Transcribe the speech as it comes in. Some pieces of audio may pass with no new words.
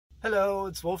Hello,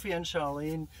 it's Wolfie and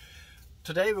Charlene.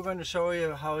 Today we're going to show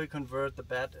you how we convert the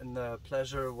bed in the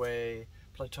Pleasureway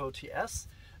Plateau TS.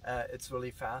 It's really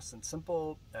fast and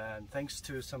simple, and thanks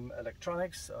to some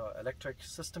electric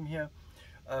system here.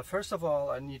 First of all,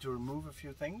 I need to remove a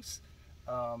few things.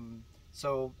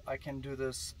 So I can do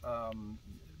this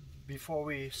before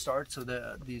we start, so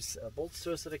these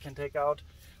bolsters that I can take out.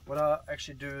 What I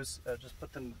actually do is just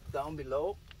put them down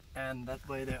below, and that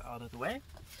way they're out of the way.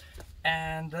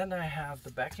 And then I have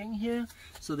the backing here,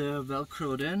 so they're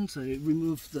velcroed in, so you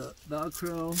remove the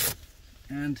velcro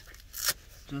and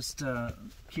just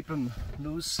keep them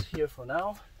loose here for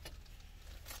now.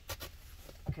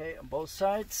 Okay, on both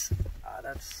sides.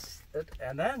 That's it.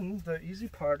 And then the easy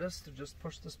part is to just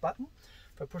push this button.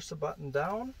 If I push the button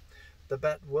down, the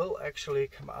bed will actually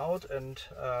come out, and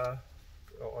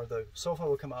or the sofa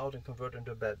will come out and convert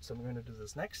into a bed. So I'm going to do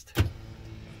this next.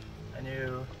 And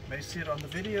you may see it on the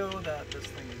video that this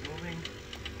thing is moving.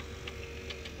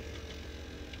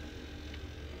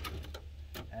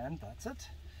 And that's it.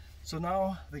 So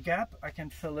now the gap I can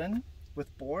fill in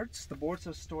with boards. The boards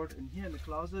are stored in here in the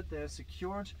closet. They're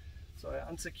secured. So I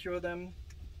unsecure them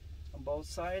on both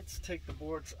sides, take the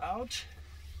boards out,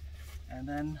 and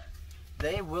then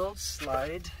they will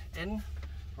slide in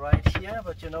right here.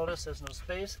 But you notice there's no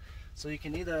space. So you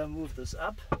can either move this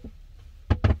up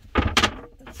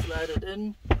and slide it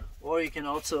in, or you can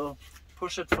also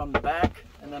push it from the back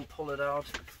and then pull it out.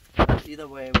 Either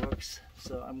way works.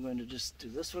 So I'm going to just do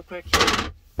this real quick.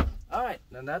 Alright,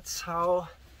 and that's how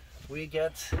we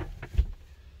get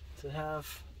to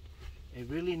have a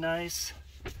really nice,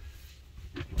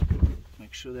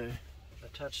 make sure they're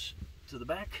attached to the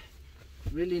back,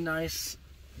 really nice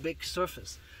big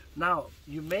surface. Now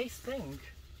you may think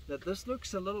that this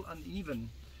looks a little uneven,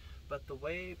 but the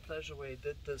way Pleasureway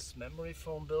did this memory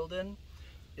foam build-in,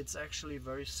 it's actually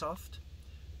very soft.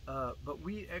 But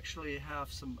we actually have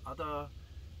some other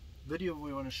video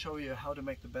we want to show you how to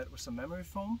make the bed with some memory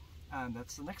foam, and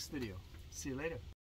that's the next video. See you later.